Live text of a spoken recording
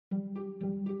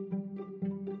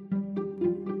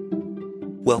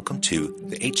Welcome to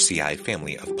the HCI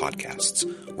family of podcasts.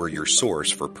 We're your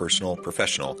source for personal,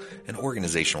 professional, and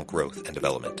organizational growth and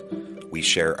development. We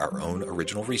share our own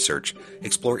original research,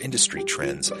 explore industry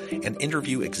trends, and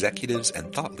interview executives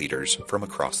and thought leaders from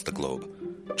across the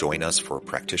globe. Join us for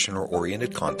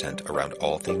practitioner-oriented content around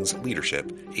all things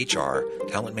leadership, HR,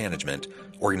 talent management,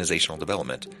 organizational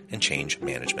development, and change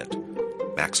management.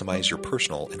 Maximize your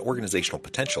personal and organizational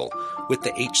potential with the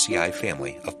HCI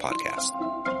family of podcasts.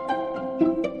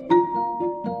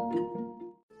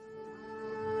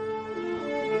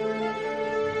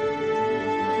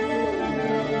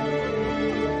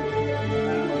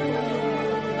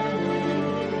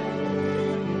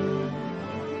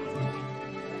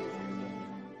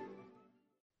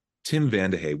 Tim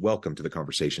Vandehey, welcome to the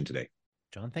conversation today.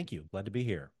 John, thank you. Glad to be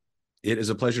here. It is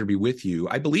a pleasure to be with you.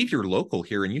 I believe you're local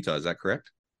here in Utah. Is that correct?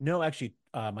 No, actually,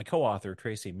 my co-author,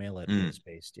 Tracy Malett, is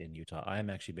based in Utah. I'm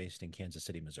actually based in Kansas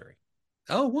City, Missouri.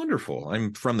 Oh, wonderful.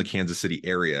 I'm from the Kansas City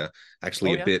area,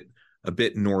 actually a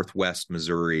bit northwest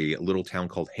Missouri, a little town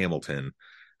called Hamilton,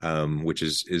 which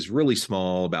is really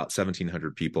small, about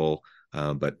 1,700 people.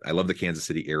 But I love the Kansas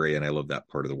City area and I love that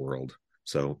part of the world.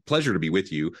 So pleasure to be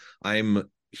with you. I'm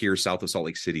here south of Salt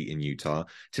Lake City in Utah.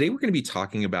 Today, we're going to be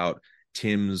talking about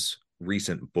Tim's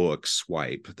recent book,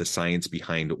 Swipe, The Science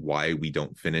Behind Why We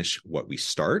Don't Finish What We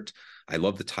Start. I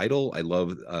love the title. I love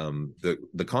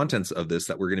the contents of this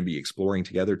that we're going to be exploring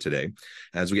together today.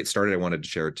 As we get started, I wanted to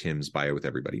share Tim's bio with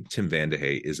everybody. Tim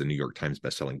Vandehey is a New York Times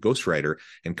bestselling ghostwriter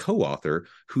and co-author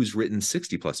who's written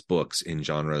 60 plus books in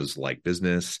genres like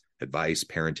business, advice,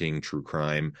 parenting, true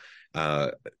crime,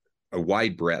 a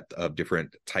wide breadth of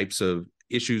different types of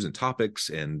issues and topics,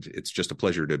 and it's just a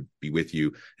pleasure to be with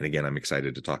you. And again, I'm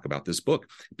excited to talk about this book.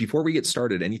 Before we get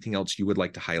started, anything else you would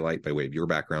like to highlight by way of your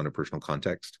background or personal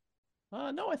context?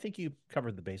 No, I think you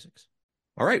covered the basics.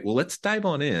 All right, well, let's dive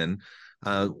on in.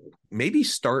 Maybe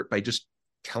start by just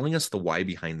telling us the why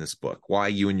behind this book, why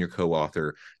you and your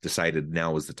co-author decided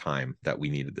now was the time that we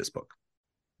needed this book.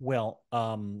 Well,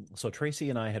 so Tracy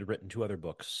and I had written two other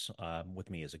books with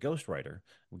me as a ghostwriter.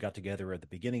 We got together at the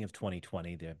beginning of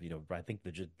 2020, I think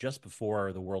just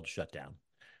before the world shut down,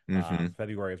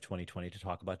 February of 2020, to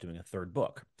talk about doing a third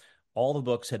book. All the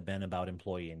books had been about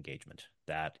employee engagement.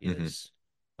 That is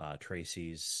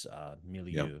Tracy's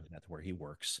milieu. Yep. That's where he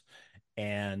works.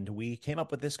 And we came up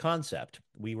with this concept.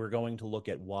 We were going to look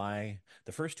at why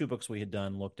the first two books we had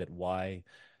done looked at why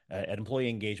at employee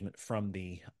engagement from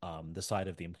the side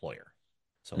of the employer.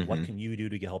 So what can you do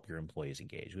to help your employees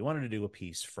engage? We wanted to do a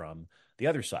piece from the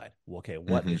other side. Well, okay,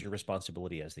 what is your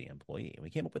responsibility as the employee? And we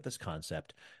came up with this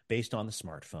concept based on the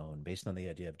smartphone, based on the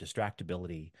idea of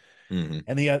distractibility,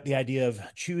 and the idea of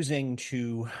choosing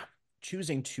to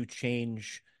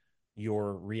change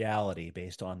your reality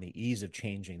based on the ease of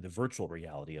changing the virtual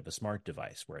reality of a smart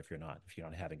device, where if you're not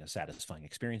having a satisfying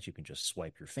experience, you can just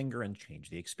swipe your finger and change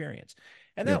the experience.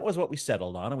 And that was what we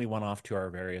settled on. And we went off to our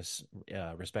various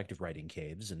respective writing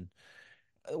caves. And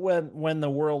when the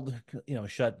world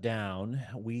shut down,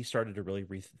 we started to really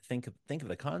think of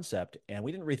the concept. And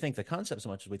we didn't rethink the concept so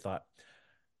much as we thought,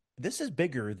 this is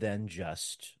bigger than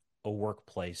just a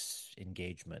workplace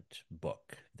engagement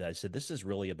book. That I said, this is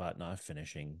really about not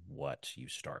finishing what you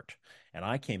start. And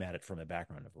I came at it from a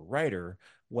background of a writer.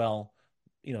 Well,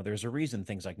 there's a reason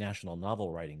things like National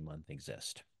Novel Writing Month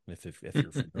exist, if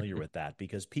you're familiar with that,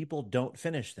 because people don't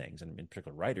finish things, and in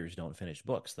particular, writers don't finish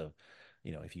books.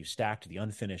 If you stacked the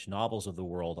unfinished novels of the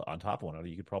world on top of one another,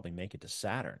 you could probably make it to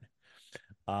Saturn.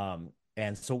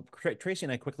 And so Tracy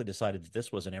and I quickly decided that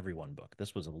this was an everyone book.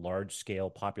 This was a large-scale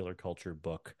popular culture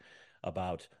book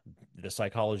about the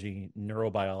psychology,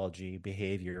 neurobiology,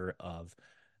 behavior of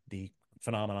the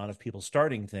phenomenon of people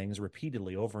starting things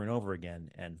repeatedly over and over again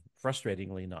and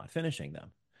frustratingly not finishing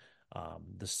them.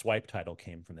 The Swipe title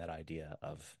came from that idea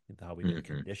of how we've been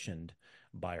conditioned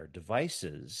by our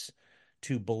devices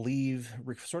to believe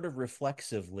sort of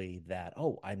reflexively that,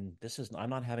 I'm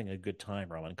not having a good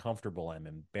time, or I'm uncomfortable, I'm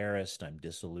embarrassed, I'm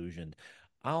disillusioned.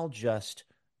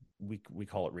 We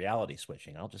call it reality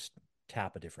switching. I'll just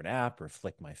tap a different app or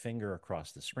flick my finger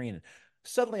across the screen. And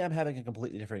suddenly I'm having a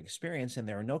completely different experience, and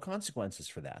there are no consequences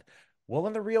for that. Well,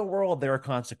 in the real world, there are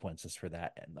consequences for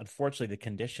that. And unfortunately, the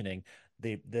conditioning,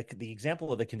 the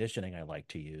example of the conditioning I like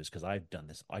to use, because I've done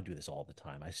this, I do this all the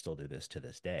time, I still do this to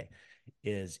this day,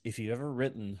 is if you've ever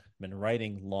been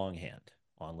writing longhand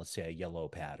on, let's say, a yellow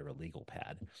pad or a legal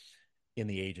pad in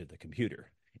the age of the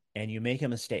computer, and you make a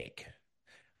mistake,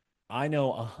 I know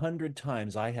 100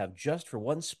 times I have just for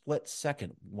one split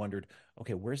second wondered,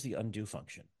 okay, where's the undo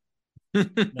function?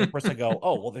 And of course, I go,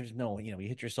 oh, well, there's no, you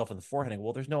hit yourself in the forehead. I go,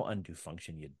 well, there's no undue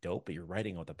function, you dope, but you're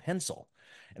writing with a pencil.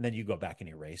 And then you go back and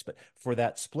erase. But for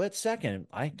that split second,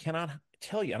 I cannot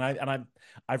tell you.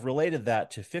 I've related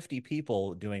that to 50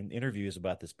 people doing interviews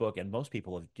about this book. And most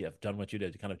people have done what you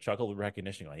did, to kind of chuckle with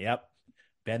recognition, going, yep,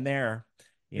 been there.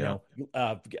 Yeah.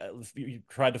 You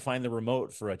tried to find the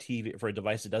remote for a TV, for a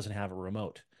device that doesn't have a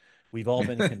remote. We've all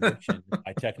been conditioned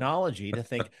by technology to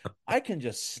think I can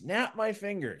just snap my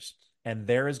fingers and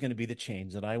there is going to be the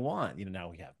change that I want. Now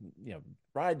we have,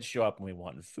 rides show up when we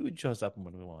want and food shows up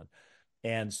when we want.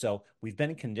 And so we've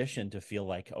been conditioned to feel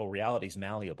like, oh, reality's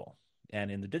malleable. And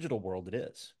in the digital world, it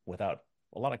is, without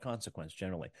a lot of consequence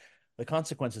generally. The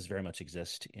consequences very much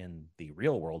exist in the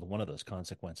real world. One of those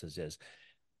consequences is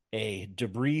a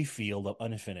debris field of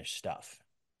unfinished stuff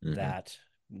Hmm. that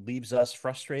leaves us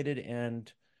frustrated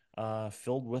and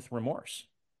filled with remorse.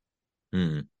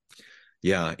 Hmm.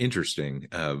 Yeah, interesting.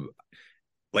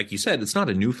 Like you said, it's not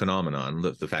a new phenomenon.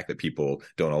 The fact that people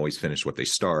don't always finish what they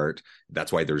start.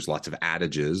 That's why there's lots of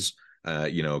adages,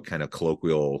 kind of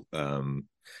colloquial,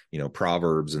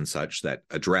 proverbs and such that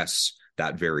address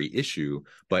that very issue.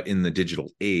 But in the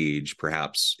digital age,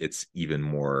 perhaps it's even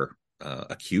more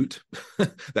acute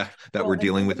that Well, we're and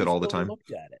dealing with it nobody's all the really time.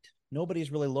 looked at it.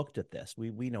 Nobody's really looked at this.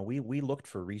 We looked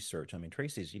for research. I mean,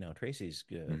 Tracy's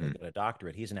Hmm. got a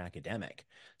doctorate. He's an academic.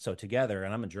 So together,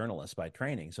 and I'm a journalist by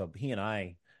training. So he and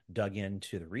I dug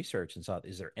into the research and saw,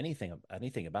 is there anything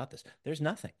about this? There's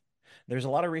nothing. There's a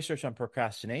lot of research on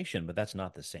procrastination, but that's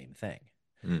not the same thing.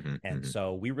 Hmm. And Hmm.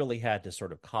 so we really had to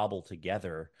sort of cobble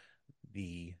together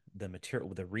the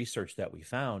material, the research that we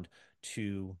found,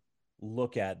 to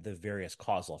look at the various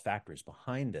causal factors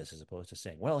behind this, as opposed to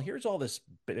saying, well, here's all this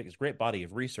great body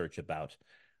of research about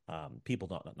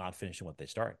people not finishing what they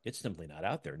start. It's simply not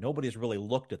out there. Nobody's really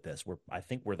looked at this. I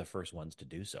think we're the first ones to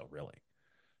do so, really.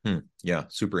 Hmm. Yeah,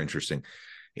 super interesting.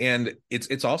 And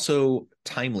it's also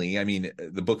timely. I mean,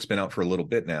 the book's been out for a little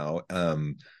bit now.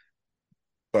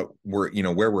 But we're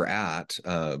where we're at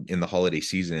in the holiday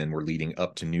season, we're leading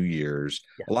up to New Year's.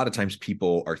 Yeah. A lot of times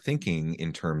people are thinking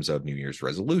in terms of New Year's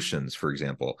resolutions, for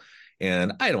example.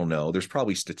 And I don't know, there's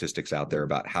probably statistics out there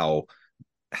about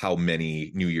how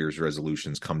many New Year's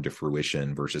resolutions come to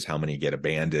fruition versus how many get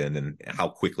abandoned and how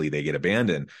quickly they get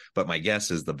abandoned. But my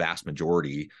guess is the vast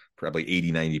majority, probably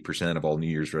 80-90% of all New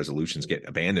Year's resolutions get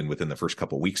abandoned within the first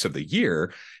couple of weeks of the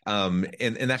year. And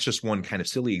that's just one kind of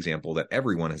silly example that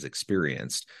everyone has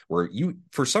experienced, where you,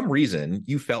 for some reason,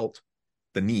 you felt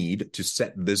the need to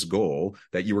set this goal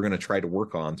that you were going to try to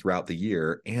work on throughout the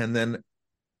year. And then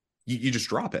you just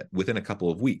drop it within a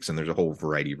couple of weeks. And there's a whole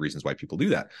variety of reasons why people do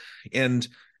that. And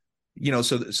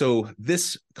so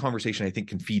this conversation, I think,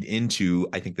 can feed into,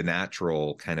 I think, the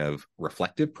natural kind of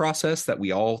reflective process that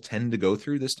we all tend to go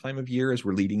through this time of year as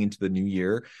we're leading into the new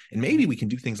year. And maybe we can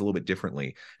do things a little bit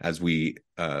differently as we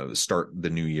start the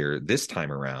new year this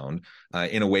time around,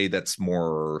 in a way that's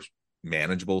more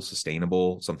manageable,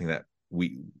 sustainable, something that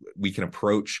we can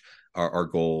approach our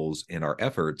goals and our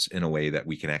efforts in a way that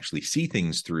we can actually see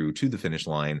things through to the finish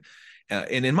line.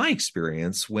 And in my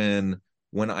experience, when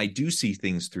I do see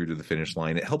things through to the finish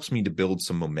line, it helps me to build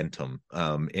some momentum,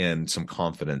 and some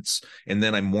confidence. And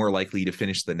then I'm more likely to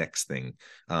finish the next thing.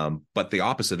 But the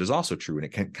opposite is also true. And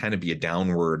it can kind of be a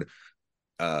downward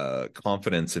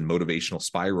confidence and motivational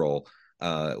spiral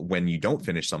when you don't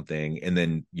finish something, and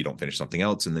then you don't finish something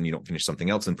else, and then you don't finish something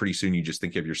else, and pretty soon you just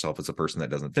think of yourself as a person that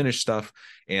doesn't finish stuff,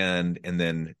 and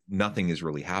then nothing is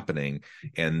really happening,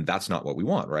 and that's not what we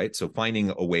want, right? So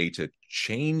finding a way to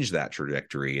change that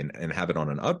trajectory and have it on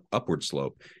an upward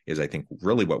slope is, I think,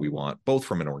 really what we want, both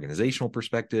from an organizational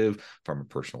perspective, from a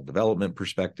personal development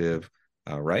perspective,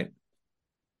 right?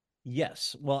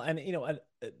 Yes. Well, and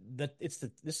that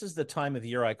this is the time of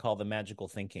year I call the magical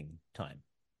thinking time.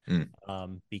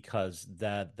 Mm. Because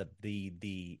the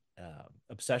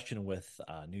obsession with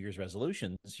New Year's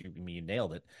resolutions, you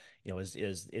nailed it.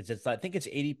 It's I think it's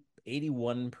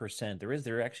 81%.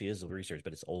 There actually is research,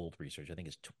 but it's old research. I think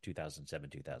it's 2007,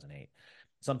 2008.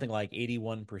 Something like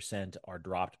 81% are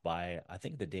dropped by, I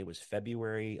think the date was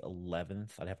February 11th.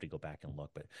 I'd have to go back and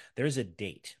look, but there's a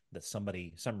date that some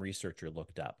researcher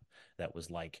looked up that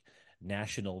was like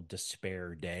National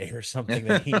Despair Day or something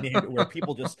that he named,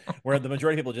 where the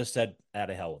majority of people just said, "Out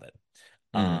of hell with it.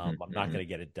 Mm-hmm, I'm not mm-hmm, going to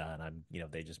get it done."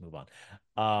 They just move on.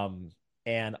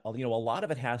 And a lot of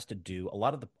it has to do, a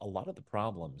lot of the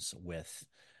problems with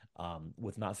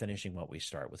not finishing what we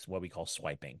start, with what we call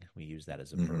swiping. We use that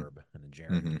as a mm-hmm, verb in the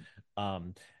gerund. mm-hmm,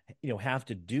 Um, have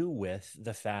to do with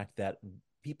the fact that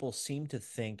people seem to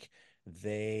think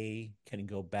they can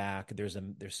go back. There's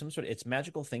some sort of, it's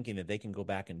magical thinking that they can go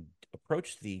back and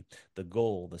approach the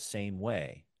goal the same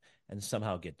way and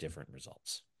somehow get different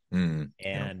results. Yeah.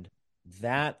 And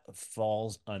that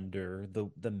falls under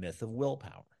the myth of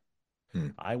willpower.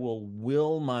 I will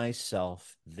will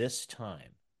myself this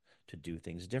time to do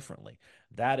things differently.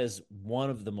 That is one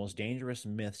of the most dangerous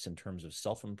myths in terms of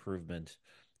self-improvement,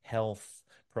 health,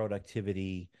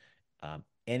 productivity,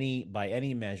 any by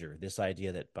any measure. This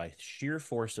idea that by sheer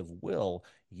force of will,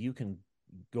 you can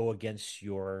go against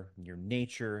your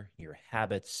nature, your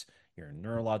habits, your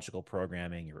neurological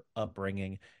programming, your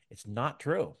upbringing. It's not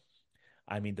true.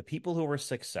 I mean, the people who are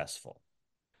successful,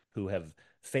 who have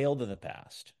failed in the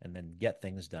past and then get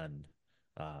things done,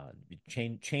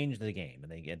 change the game,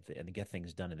 and they get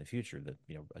things done in the future that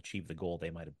achieve the goal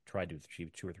they might have tried to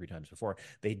achieve two or three times before.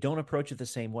 They don't approach it the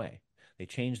same way. They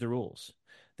change the rules,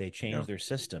 they change Yeah. their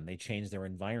system, they change their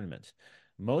environment.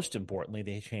 Most importantly,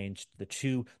 they changed the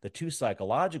two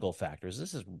psychological factors.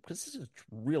 This is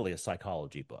really a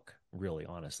psychology book, really,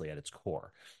 honestly, at its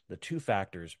core. The two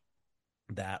factors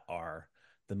that are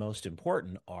the most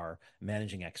important are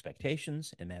managing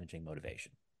expectations and managing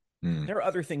motivation. Mm. There are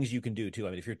other things you can do too.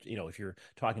 I mean, if you're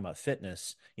talking about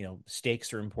fitness,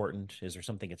 stakes are important. Is there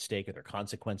something at stake? Are there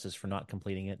consequences for not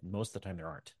completing it? Most of the time, there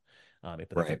aren't. But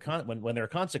if Right. when there are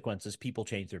consequences, people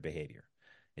change their behavior.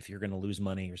 If you're going to lose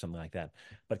money or something like that,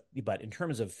 but in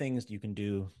terms of things you can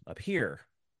do up here,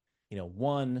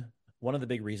 one of the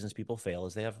big reasons people fail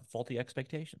is they have faulty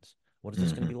expectations. What is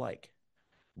this going to Hmm. be like?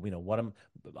 What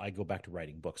I go back to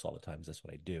writing books all the time. That's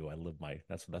what I do. I live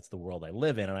that's the world I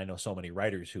live in. And I know so many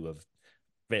writers who have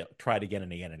tried again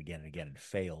and again and again and again and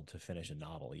failed to finish a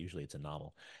novel. Usually it's a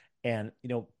novel. And,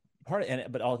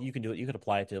 but all you can do it, you could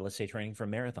apply it to, let's say, training for a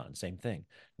marathon, same thing,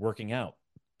 working out.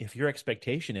 If your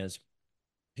expectation is,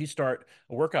 if you start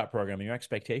a workout program and your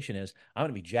expectation is, I'm going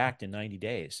to be jacked in 90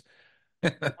 days.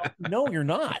 Well, no, you're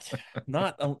not.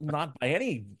 Not by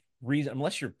any reason,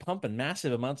 unless you're pumping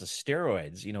massive amounts of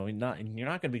steroids. You're not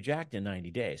going to be jacked in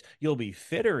 90 days. You'll be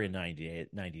fitter in 90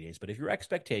 days. But if your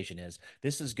expectation is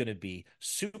this is going to be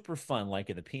super fun, like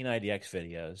in the P90X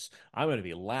videos, I'm going to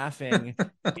be laughing,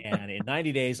 and in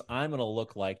 90 days I'm going to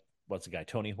look like what's the guy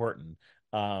Tony Horton.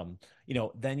 Then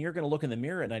you're going to look in the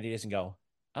mirror at 90 days and go,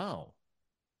 oh,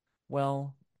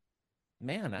 well,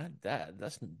 man,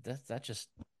 that just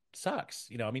sucks.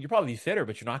 I mean, you're probably fitter,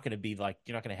 but you're not going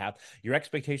to have your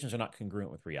expectations are not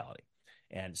congruent with reality.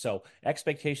 And so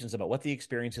expectations about what the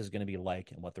experience is going to be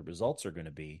like and what the results are going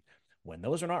to be, when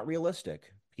those are not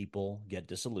realistic, people get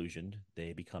disillusioned.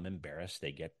 They become embarrassed.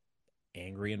 They get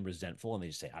angry and resentful, and they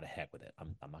just say, out of heck with it.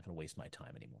 I'm not going to waste my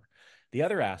time anymore. The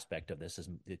other aspect of this is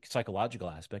the psychological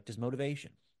aspect is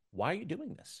motivation. Why are you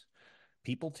doing this? A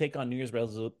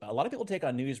lot of people take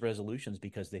on New Year's resolutions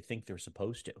because they think they're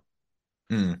supposed to.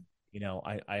 Mm.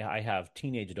 I have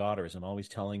teenage daughters. I'm always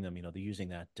telling them, they're using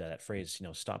that phrase,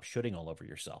 stop shooting all over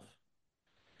yourself.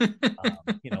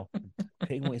 You know,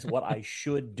 is what I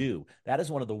should do. That is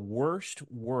one of the worst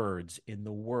words in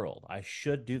the world. I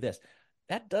should do this.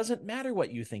 That doesn't matter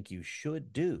what you think you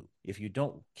should do. If you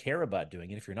don't care about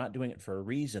doing it, if you're not doing it for a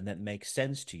reason that makes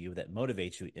sense to you, that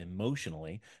motivates you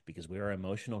emotionally, because we are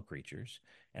emotional creatures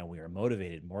and we are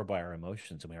motivated more by our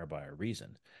emotions than we are by our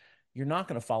reason, you're not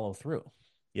going to follow through.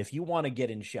 If you want to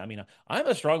get in shape, I mean, I'm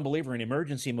a strong believer in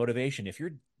emergency motivation. If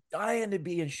you're dying to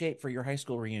be in shape for your high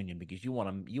school reunion because you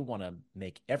want to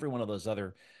make every one of those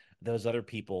other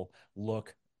people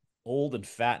look old and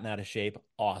fat and out of shape,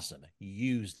 awesome.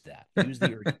 Use that. Use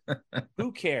the urgency.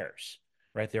 Who cares?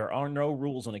 Right? There are no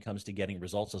rules when it comes to getting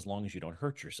results as long as you don't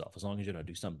hurt yourself, as long as you don't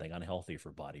do something unhealthy for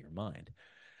body or mind.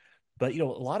 But a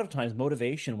lot of times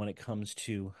motivation when it comes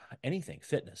to anything,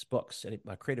 fitness, books,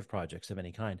 creative projects of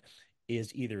any kind,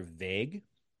 is either vague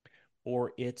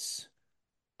or it's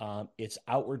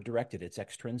outward directed. It's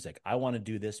extrinsic. I want to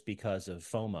do this because of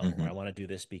FOMO, or I Hmm. want to do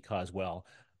this because, well,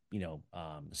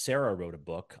 Sarah wrote a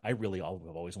book. I've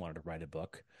always wanted to write a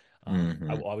book. I Hmm.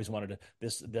 always wanted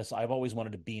to this. I've always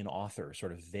wanted to be an author.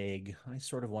 Sort of vague. I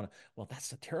sort of want to. Well,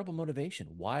 that's a terrible motivation.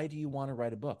 Why do you want to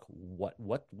write a book?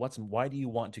 Why do you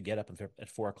want to get up at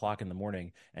 4 o'clock in the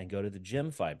morning and go to the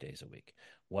gym 5 days a week?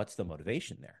 What's the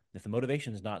motivation there? If the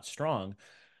motivation is not strong,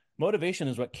 motivation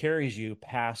is what carries you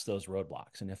past those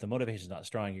roadblocks. And if the motivation is not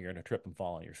strong, you're going to trip and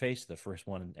fall on your face. The first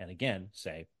one, and again,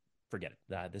 say, forget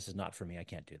it. This is not for me. I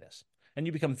can't do this. And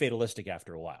you become fatalistic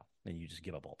after a while, and you just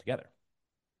give up altogether.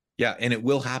 Yeah, and it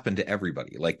will happen to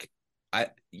everybody. Like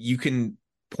you can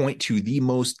point to the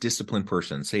most disciplined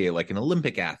person, say like an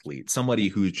Olympic athlete, somebody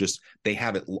who's just they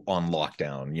have it on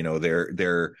lockdown.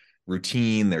 Their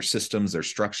routine, their systems, their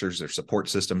structures, their support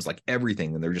systems, like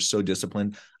everything, and they're just so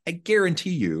disciplined. I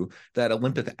guarantee you that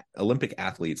Olympic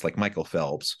athletes like Michael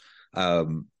Phelps,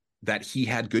 um, that he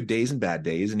had good days and bad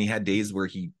days, and he had days where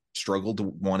he struggled to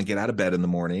want to get out of bed in the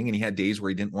morning, and he had days where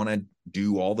he didn't want to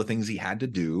do all the things he had to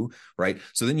do, right?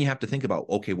 So then you have to think about,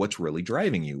 okay, what's really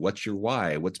driving you? What's your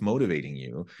why? What's motivating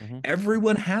you? Mm-hmm.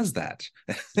 Everyone has that.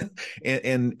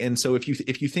 And so if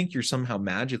you think you're somehow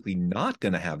magically not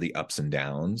going to have the ups and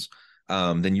downs,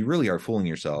 then you really are fooling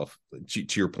yourself.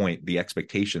 To your point, the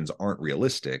expectations aren't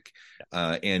realistic,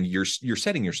 and you're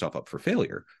setting yourself up for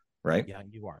failure, right? Yeah,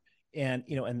 you are. And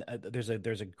and there's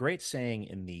a great saying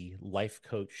in the life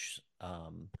coach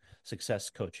success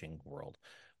coaching world,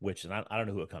 which, and I don't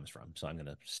know who it comes from, so I'm going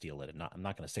to steal it, and I'm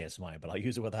not going to say it's mine, but I'll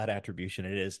use it without attribution.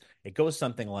 It goes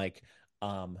something like,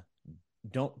 um,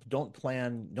 don't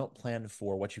plan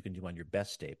for what you can do on your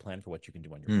best day. Plan for what you can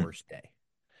do on your Mm, worst day,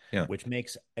 yeah. which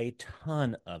makes a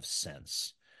ton of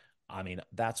sense. I mean,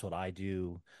 that's what I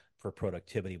do for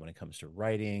productivity when it comes to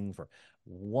writing, for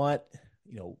what,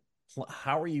 you know,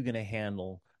 how are you going to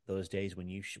handle those days when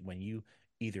you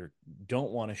either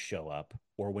don't want to show up,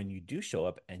 or when you do show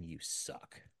up and you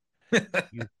suck?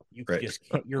 You Right. just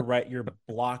can't. You're right. You're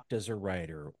blocked as a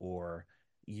writer, or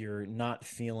you're not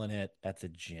feeling it at the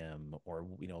gym, or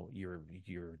if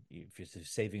you're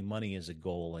saving money as a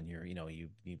goal, and you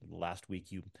last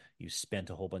week you spent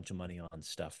a whole bunch of money on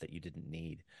stuff that you didn't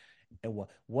need. And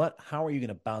what how are you going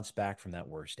to bounce back from that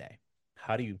worst day?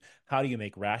 How do you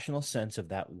make rational sense of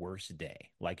that worst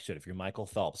day? Like you said, if you're Michael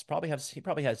Phelps, he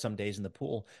probably had some days in the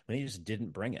pool when he just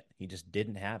didn't bring it. He just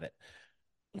didn't have it.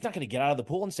 I'm not going to get out of the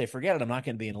pool and say, forget it. I'm not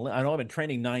going to be I know I've been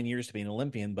training 9 years to be an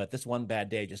Olympian, but this one bad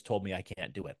day just told me I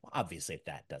can't do it. Well, obviously,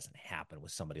 that doesn't happen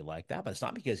with somebody like that, but it's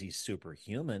not because he's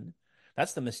superhuman.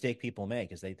 That's the mistake people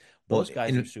make, is Well, those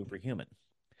guys are in superhuman.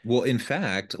 well, in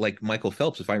fact, like Michael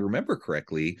Phelps, if I remember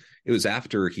correctly, it was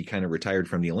after he kind of retired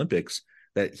from the Olympics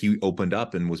that he opened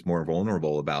up and was more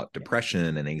vulnerable about Yeah.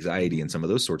 depression and anxiety Mm-hmm. and some of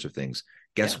those sorts of things.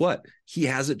 Guess Yeah. what? He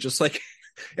has it just like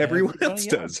everyone else Everybody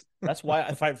else. does. That's why,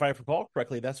 if I recall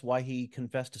correctly, that's why he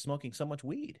confessed to smoking so much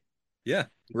weed, Yeah,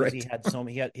 because right. he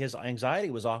had his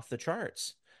anxiety was off the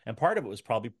charts. And part of it was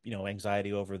probably,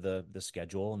 anxiety over the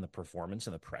schedule and the performance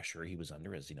and the pressure he was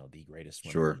under as, the greatest swimmer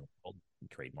in Sure. the world,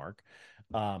 trademark.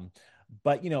 Um,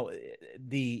 but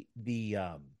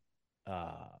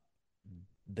uh,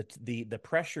 the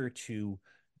pressure to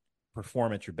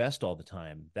perform at your best all the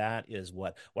time, that is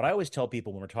what I always tell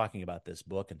people when we're talking about this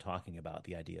book and talking about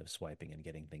the idea of swiping and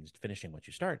getting things, finishing what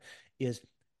you start, is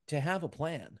to have a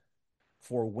plan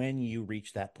for when you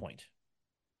reach that point.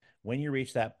 When you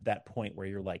reach that point where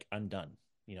you're like, I'm done,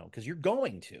 because you're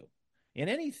going to, in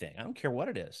anything. I don't care what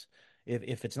it is.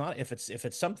 If it's not, if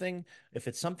it's something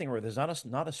where there's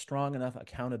not a strong enough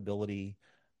accountability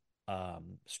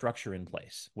structure in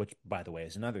place, which, by the way,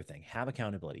 is another thing. Have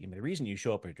accountability. I mean, the reason you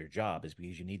show up at your job is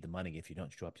because you need the money. If you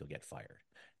don't show up, you'll get fired.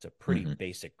 It's a pretty Hmm.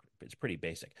 basic. It's pretty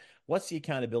basic. What's the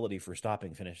accountability for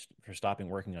stopping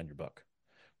working on your book,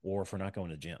 or for not going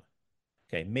to the gym?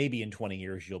 Okay, maybe in 20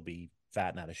 years you'll be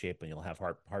fat and out of shape and you'll have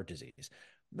heart disease.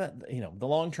 But the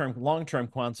long term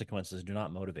consequences do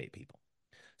not motivate people.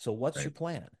 So what's your Right.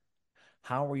 plan?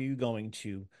 How are you going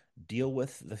to deal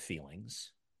with the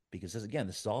feelings? Because again,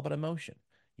 this is all about emotion.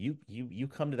 You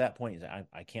come to that point and say,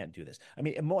 I can't do this. I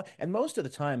mean, and most of the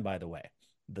time, by the way,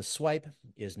 the swipe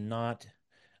is not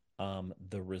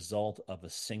the result of a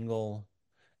single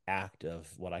act of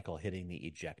what I call hitting the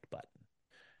eject button.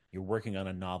 You're working on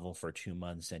a novel for 2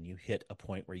 months and you hit a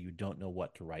point where you don't know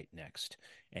what to write next,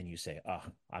 and you say, oh,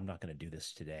 I'm not going to do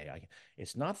this today.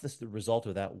 It's not the result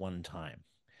of that one time.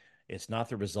 It's not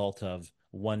the result of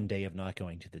one day of not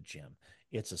going to the gym.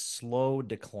 It's a slow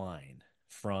decline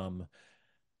from,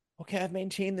 okay, I've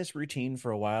maintained this routine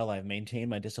for a while. I've maintained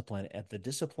my discipline. And the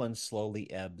discipline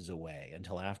slowly ebbs away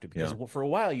until after, because Yeah. for a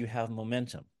while you have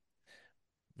momentum.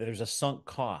 There's a sunk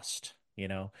cost,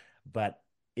 but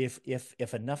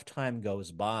if enough time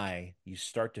goes by, you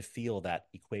start to feel that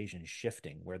equation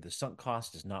shifting, where the sunk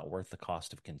cost is not worth the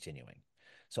cost of continuing.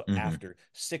 So Hmm. after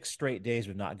 6 straight days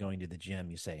of not going to the gym,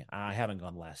 you say, I haven't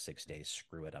gone the last 6 days.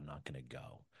 Screw it. I'm not going to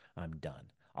go. I'm done.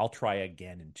 I'll try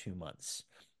again in 2 months.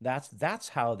 That's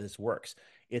how this works.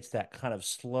 It's that kind of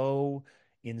slow,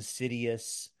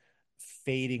 insidious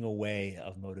fading away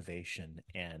of motivation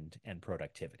and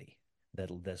productivity that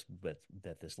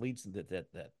this leads that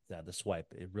the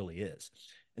swipe, it really is.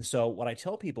 And so what I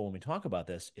tell people when we talk about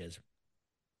this is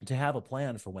to have a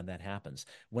plan for when that happens,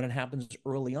 when it happens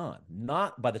early on,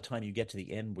 not by the time you get to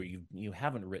the end where you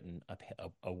haven't written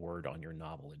a word on your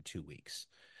novel in 2 weeks.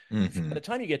 By the Hmm.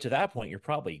 time you get to that point, you're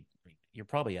probably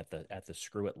at the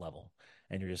screw it level,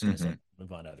 and you're just going to Hmm. say,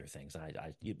 move on to other things.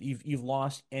 You've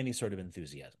lost any sort of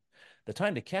enthusiasm. The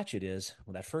time to catch it is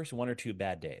when that first one or two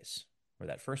bad days, or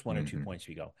that first one or two Hmm. points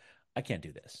where you go, I can't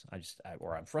do this.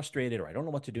 Or I'm frustrated, or I don't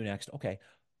know what to do next. Okay,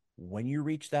 when you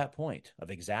reach that point of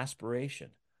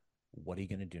exasperation, what are you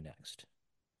going to do next?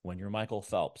 When you're Michael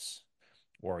Phelps,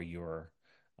 or you're,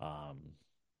 um,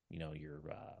 you're,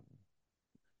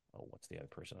 oh, what's the other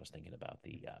person I was thinking about?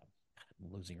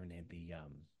 I'm losing her name.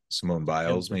 Simone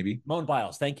Biles, maybe. Simone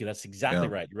Biles. Thank you. That's exactly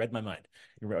Yeah. right. You read my mind.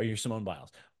 You're Simone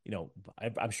Biles.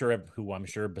 I'm sure who I'm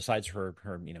sure besides which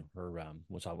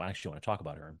I actually want to talk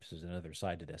about her. This is another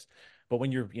side to this. But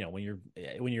when you're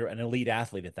an elite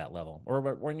athlete at that level, or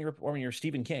when you're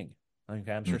Stephen King.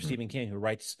 Okay, I'm sure Hmm. Stephen King,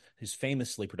 who's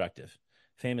famously productive,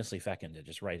 famously fecunded,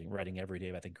 just writing every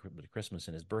day. I think Christmas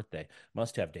and his birthday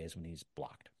must have days when he's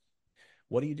blocked.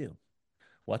 What do you do?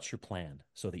 What's your plan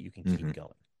so that you can Hmm. keep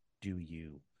going? Do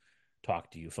you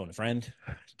talk? Do you phone a friend?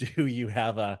 Do you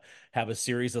have a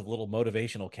series of little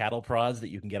motivational cattle prods that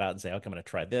you can get out and say, okay, I'm going to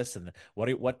try this? And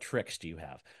what tricks do you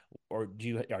have? Or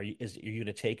are you going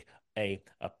to take a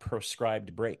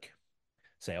prescribed break?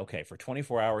 Say, okay, for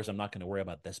 24 hours, I'm not going to worry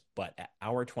about this, but at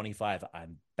hour 25,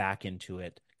 I'm back into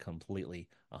it completely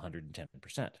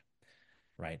 110%.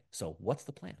 Right. So what's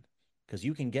the plan? Because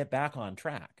you can get back on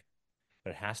track,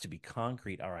 but it has to be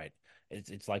concrete. All right.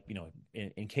 It's like,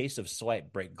 in case of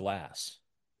swipe, break glass,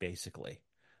 basically.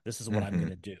 This is what I'm going Hmm.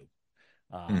 to do.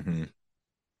 Um, Hmm.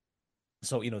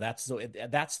 so,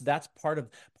 that's part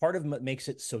of what makes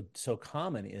it so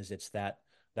common is it's that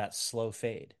slow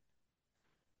fade.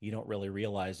 You don't really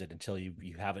realize it until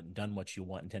you haven't done what you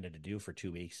intended to do for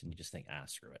 2 weeks, and you just think,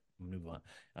 screw it, move on.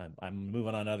 I'm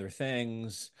moving on other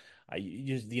things.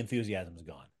 The enthusiasm's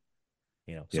gone.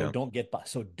 So Yeah.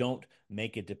 don't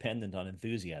make it dependent on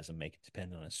enthusiasm. Make it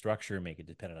dependent on structure. Make it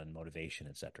dependent on motivation,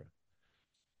 etc.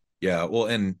 Yeah. Well,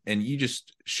 and you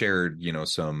just shared,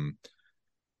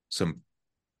 some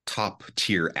top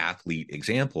tier athlete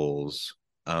examples.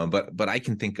 But I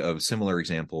can think of similar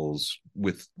examples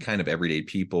with kind of everyday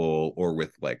people or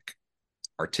with like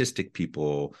artistic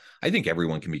people. I think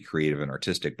everyone can be creative and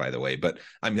artistic, by the way, but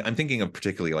I'm thinking of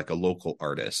particularly like a local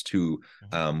artist who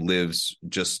lives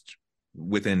just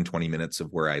within 20 minutes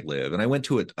of where I live. And I went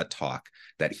to a talk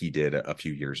that he did a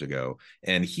few years ago,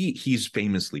 and he's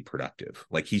famously productive.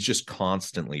 Like he's just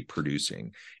constantly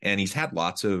producing, and he's had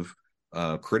lots of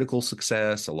critical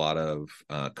success, a lot of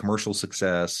commercial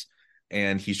success,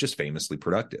 and he's just famously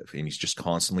productive, and he's just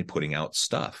constantly putting out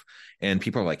stuff. And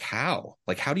people are like, how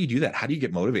do you do that? How do you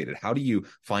get motivated? How do you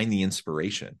find the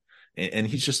inspiration? And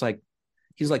he's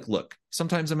like, look,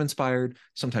 sometimes I'm inspired,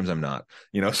 sometimes I'm not,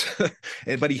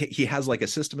 but he has like a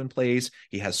system in place.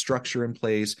 He has structure in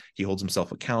place. He holds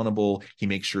himself accountable. He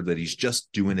makes sure that he's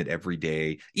just doing it every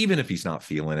day, even if he's not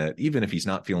feeling it, even if he's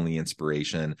not feeling the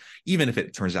inspiration, even if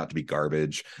it turns out to be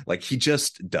garbage. Like he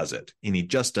just does it, and he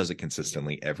just does it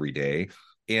consistently every day.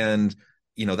 And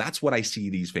that's what I see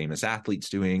these famous athletes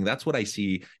doing. That's what I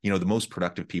see, the most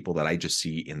productive people that I just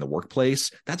see in the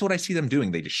workplace. That's what I see them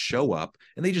doing. They just show up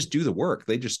and they just do the work.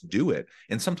 They just do it.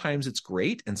 And sometimes it's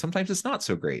great and sometimes it's not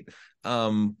so great.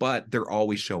 But they're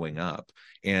always showing up.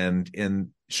 And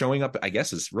showing up, I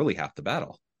guess, is really half the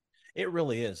battle. It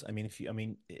really is.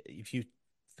 If you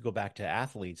go back to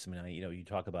athletes, you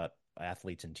talk about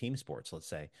athletes in team sports, let's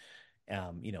say.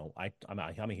 I'm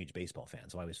a huge baseball fan,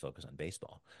 so I always focus on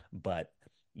baseball. But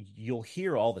you'll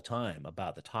hear all the time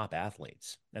about the top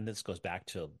athletes, and this goes back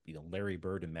to Larry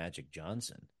Bird and Magic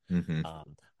Johnson, Mm-hmm.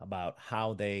 about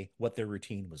what their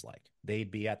routine was like.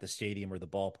 They'd be at the stadium or the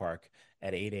ballpark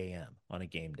at 8 a.m. on a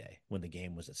game day when the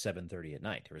game was at 7:30 at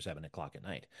night or 7 o'clock at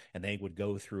night, and they would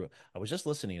go through. I was just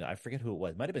listening. I forget who it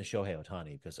was. It might have been Shohei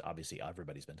Ohtani, because obviously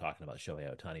everybody's been talking about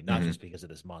Shohei Ohtani, not Mm-hmm. just because of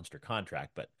this monster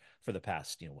contract, but for the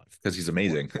past what, Because he's four,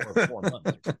 amazing. four, 4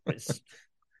 months. It's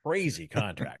crazy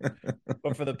contract.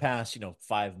 But for the past,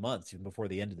 5 months, even before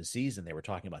the end of the season, they were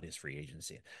talking about his free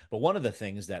agency. But one of the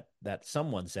things that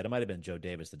someone said, it might have been Joe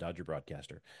Davis, the Dodger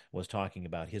broadcaster, was talking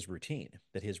about his routine.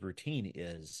 That his routine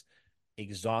is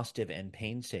exhaustive and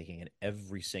painstaking, and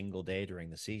every single day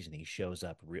during the season, he shows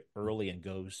up early and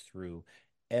goes through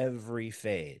every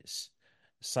phase,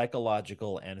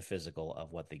 psychological and physical,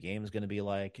 of what the game is going to be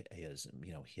like.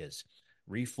 His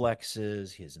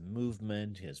reflexes, his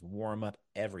movement, his warm up,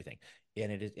 everything,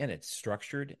 and it's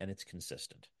structured and it's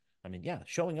consistent. Yeah,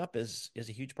 showing up is a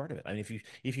huge part of it.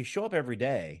 If you show up every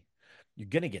day, you're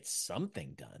gonna get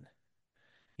something done.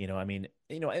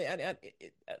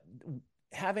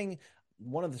 Having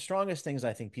one of the strongest things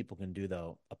I think people can do,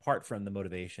 though, apart from the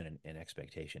motivation and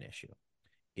expectation issue,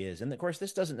 is, and of course,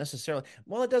 this doesn't necessarily,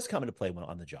 well, it does come into play when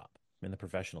on the job in the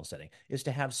professional setting, is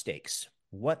to have stakes.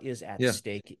 What is at Yeah.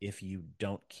 stake if you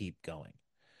don't keep going?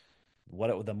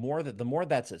 the more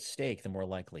that's at stake, the more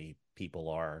likely people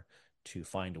are to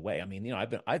find a way. I mean, I've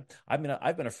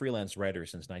been a freelance writer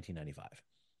since 1995,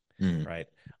 Mm, right?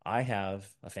 I have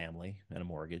a family and a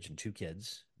mortgage and two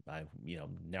kids. Now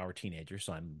we're teenagers,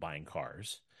 so I'm buying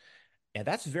cars, and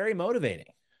that's very motivating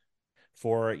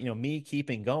for me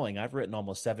keeping going. I've written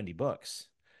almost 70 books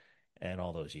in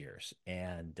all those years,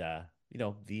 and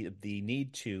the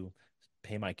need to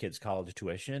pay my kids college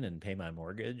tuition and pay my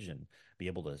mortgage and be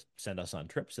able to send us on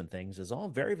trips and things is all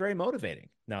very, very motivating.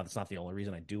 Now, that's not the only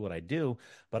reason I do what I do,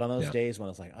 but on those yeah. days when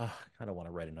it's like, oh, I don't want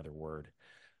to write another word,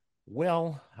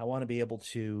 well, I want to be able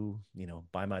to,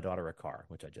 buy my daughter a car,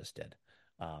 which I just did.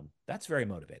 That's very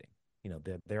motivating.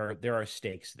 There are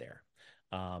stakes there.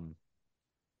 Um,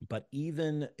 but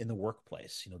even in the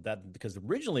workplace, that because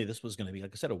originally this was going to be,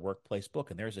 like I said, a workplace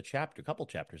book, and there's a couple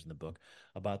chapters in the book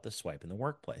about the swipe in the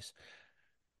workplace.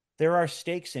 There are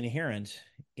stakes inherent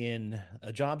in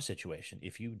a job situation.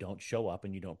 If you don't show up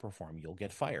and you don't perform, you'll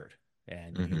get fired,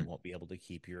 and you Hmm. won't be able to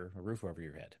keep your a roof over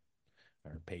your head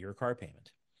or pay your car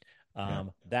payment. Yeah.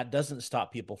 That doesn't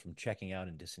stop people from checking out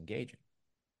and disengaging.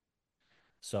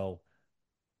 So,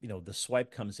 the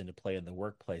swipe comes into play in the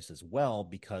workplace as well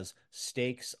because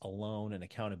stakes alone and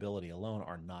accountability alone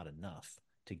are not enough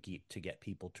to get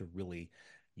people to really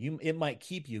it might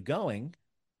keep you going,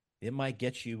 it might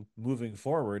get you moving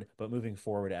forward, but moving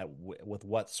forward with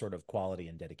what sort of quality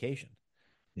and dedication.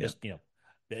 Yeah. Just,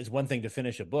 it's one thing to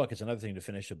finish a book, it's another thing to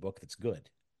finish a book that's good.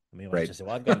 I mean, I Right. just say,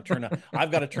 well, I've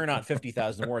got to turn out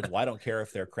 50,000 words. Well, I don't care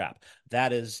if they're crap.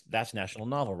 That's National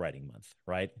Novel Writing Month,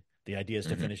 right? The idea is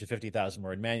to Hmm. finish a 50,000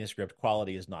 word manuscript.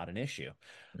 Quality is not an issue.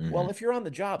 Well, Hmm. if you're on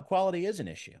the job, quality is an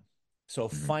issue. So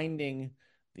Hmm. finding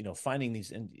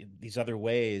these other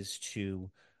ways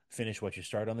to finish what you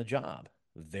start on the job,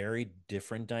 very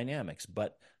different dynamics,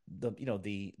 but the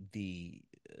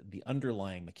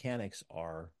underlying mechanics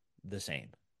are the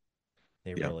same.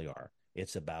 They Yeah. really are.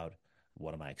 It's about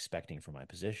what am I expecting from my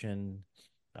position.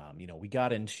 We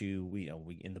got into we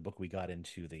in the book we got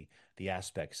into the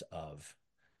aspects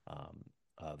um,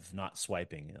 of not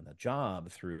swiping in the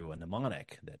job through a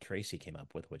mnemonic that Tracy came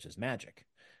up with, which is magic,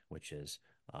 which is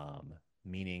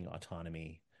meaning,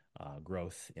 autonomy,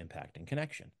 growth, impact, and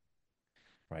connection.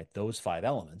 Right, those five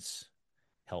elements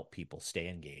help people stay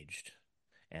engaged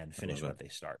and I love finish it. what they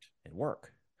start in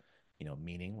work.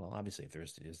 Meaning, well, obviously, if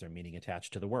there's is there meaning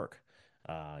attached to the work?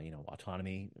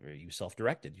 Autonomy. Are you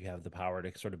self-directed? You have the power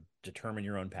to sort of determine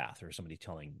your own path, or somebody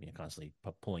telling constantly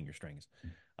pulling your strings.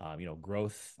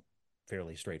 Growth,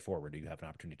 fairly straightforward. You have an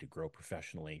opportunity to grow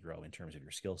professionally, grow in terms of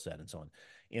your skill set, and so on.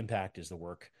 Impact is the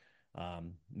work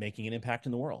making an impact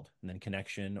in the world, and then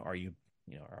connection. Are you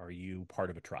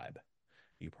part of a tribe?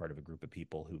 Are you part of a group of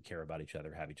people who care about each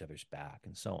other, have each other's back,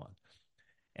 and so on?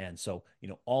 And so,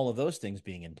 all of those things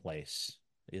being in place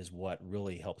is what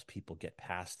really helps people get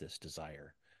past this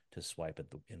desire to swipe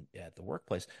at the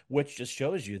workplace, which just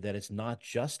shows you that it's not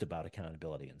just about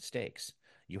accountability and stakes.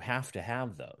 You have to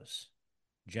have those,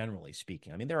 generally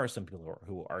speaking. I mean, there are some people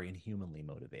who are inhumanly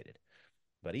motivated,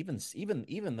 but even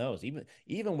those, even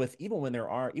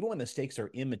when the stakes are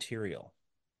immaterial,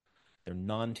 they're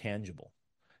non-tangible.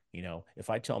 If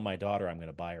I tell my daughter I'm going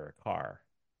to buy her a car,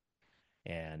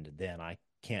 and then I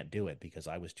can't do it because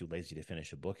I was too lazy to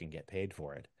finish a book and get paid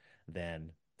for it,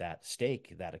 then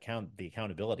the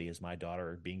accountability is my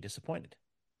daughter being disappointed,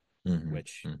 Hmm.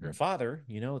 which you're Hmm. a father,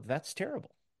 that's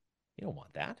terrible. You don't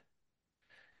want that,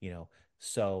 you know.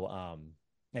 So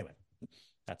anyway,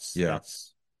 that's Yeah.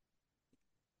 that's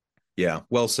Yeah,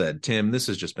 well said, Tim. This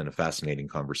has just been a fascinating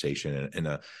conversation and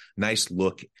a nice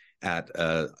look at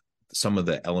some of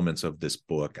the elements of this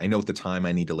book. I know at the time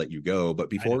I need to let you go, but I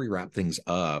before know. we wrap things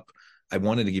up, I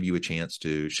wanted to give you a chance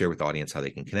to share with the audience how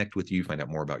they can connect with you, find out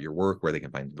more about your work, where they can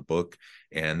find the book,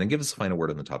 and then give us a final word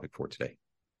on the topic for today.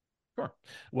 Sure.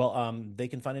 Well, they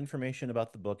can find information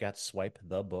about the book at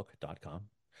swipethebook.com.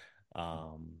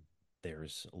 Um,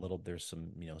 there's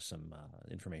some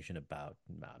information about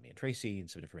me and Tracy, and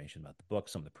some information about the book,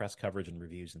 some of the press coverage and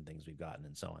reviews and things we've gotten,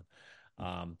 and so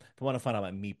on. If you want to find out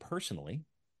about me personally,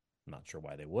 I'm not sure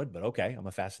why they would, but okay, I'm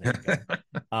a fascinating guy.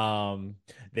 Um,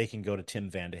 they can go to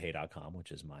timvandehey.com,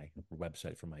 which is my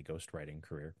website for my ghostwriting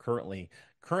career. Currently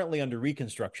under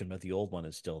reconstruction, but the old one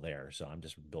is still there, so I'm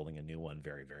just building a new one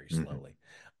very, very Mhm. slowly.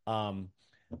 Um,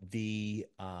 the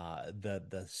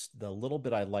little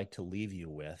bit I'd like to leave you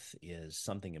with is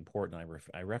something important.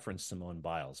 I referenced Simone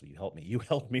Biles. You helped me. You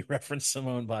helped me reference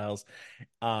Simone Biles.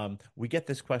 We get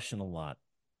this question a lot,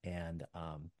 and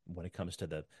when it comes to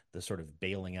the sort of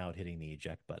bailing out, hitting the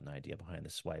eject button idea behind the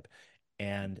swipe,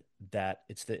 and that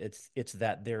it's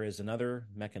that there is another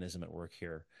mechanism at work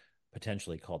here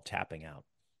potentially called tapping out,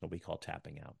 what we call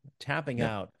tapping out. Tapping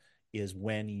Yeah. out is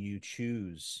when you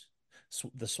choose,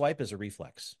 the swipe is a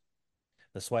reflex.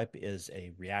 The swipe is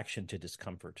a reaction to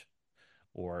discomfort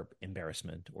or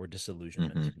embarrassment or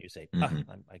disillusionment. Mm-hmm. You say,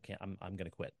 Mm-hmm. I can't, I'm going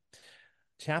to quit.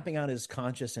 Tapping out is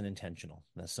conscious and intentional.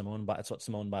 That's what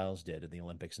Simone Biles did at the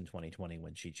Olympics in 2020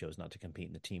 when she chose not to compete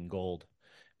in the team gold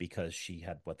because she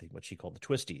had what she called the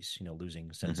twisties,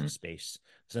 losing sense Mm-hmm. of space,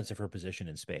 sense of her position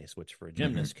in space, which for a Mm-hmm.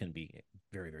 gymnast can be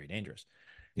very, very dangerous.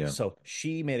 Yeah. So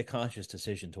she made a conscious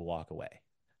decision to walk away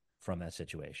from that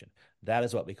situation. That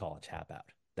is what we call a tap out.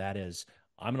 That is,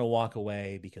 I'm going to walk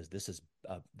away because the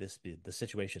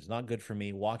situation is not good for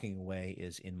me. Walking away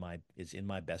is in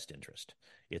my best interest.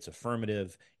 It's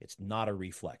affirmative. It's not a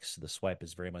reflex. The swipe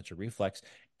is very much a reflex,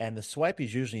 and the swipe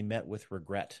is usually met with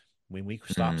regret. When we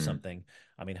stop Mm-hmm. something,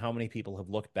 I mean, how many people have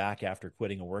looked back after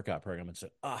quitting a workout program and said,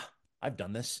 I've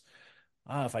done this.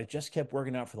 If I just kept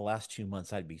working out for the last 2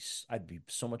 months, I'd be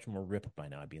so much more ripped by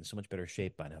now. I'd be in so much better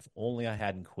shape by now. If only I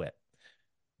hadn't quit.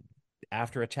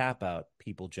 After a tap out,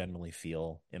 people generally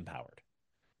feel empowered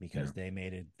Yeah. because they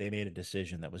made a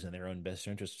decision that was in their own best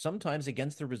interest, sometimes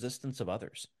against the resistance of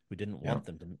others who didn't Yeah. want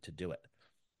them to do it.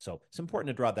 So it's important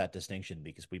to draw that distinction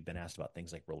because we've been asked about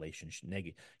things like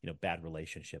bad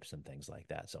relationships and things like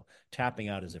that. So tapping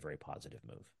out is a very positive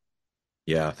move.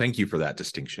 Yeah. Thank you for that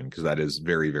distinction, because that is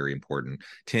very, very important.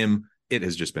 Tim, it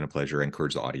has just been a pleasure. I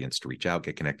encourage the audience to reach out,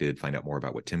 get connected, find out more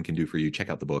about what Tim can do for you. Check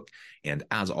out the book. And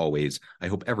as always, I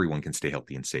hope everyone can stay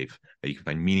healthy and safe, that you can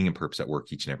find meaning and purpose at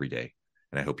work each and every day.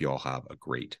 And I hope you all have a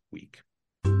great week.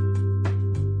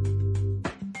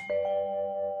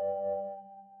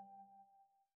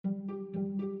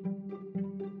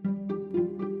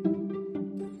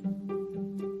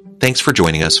 Thanks for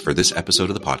joining us for this episode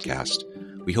of the podcast.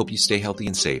 We hope you stay healthy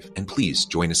and safe, and please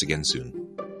join us again soon.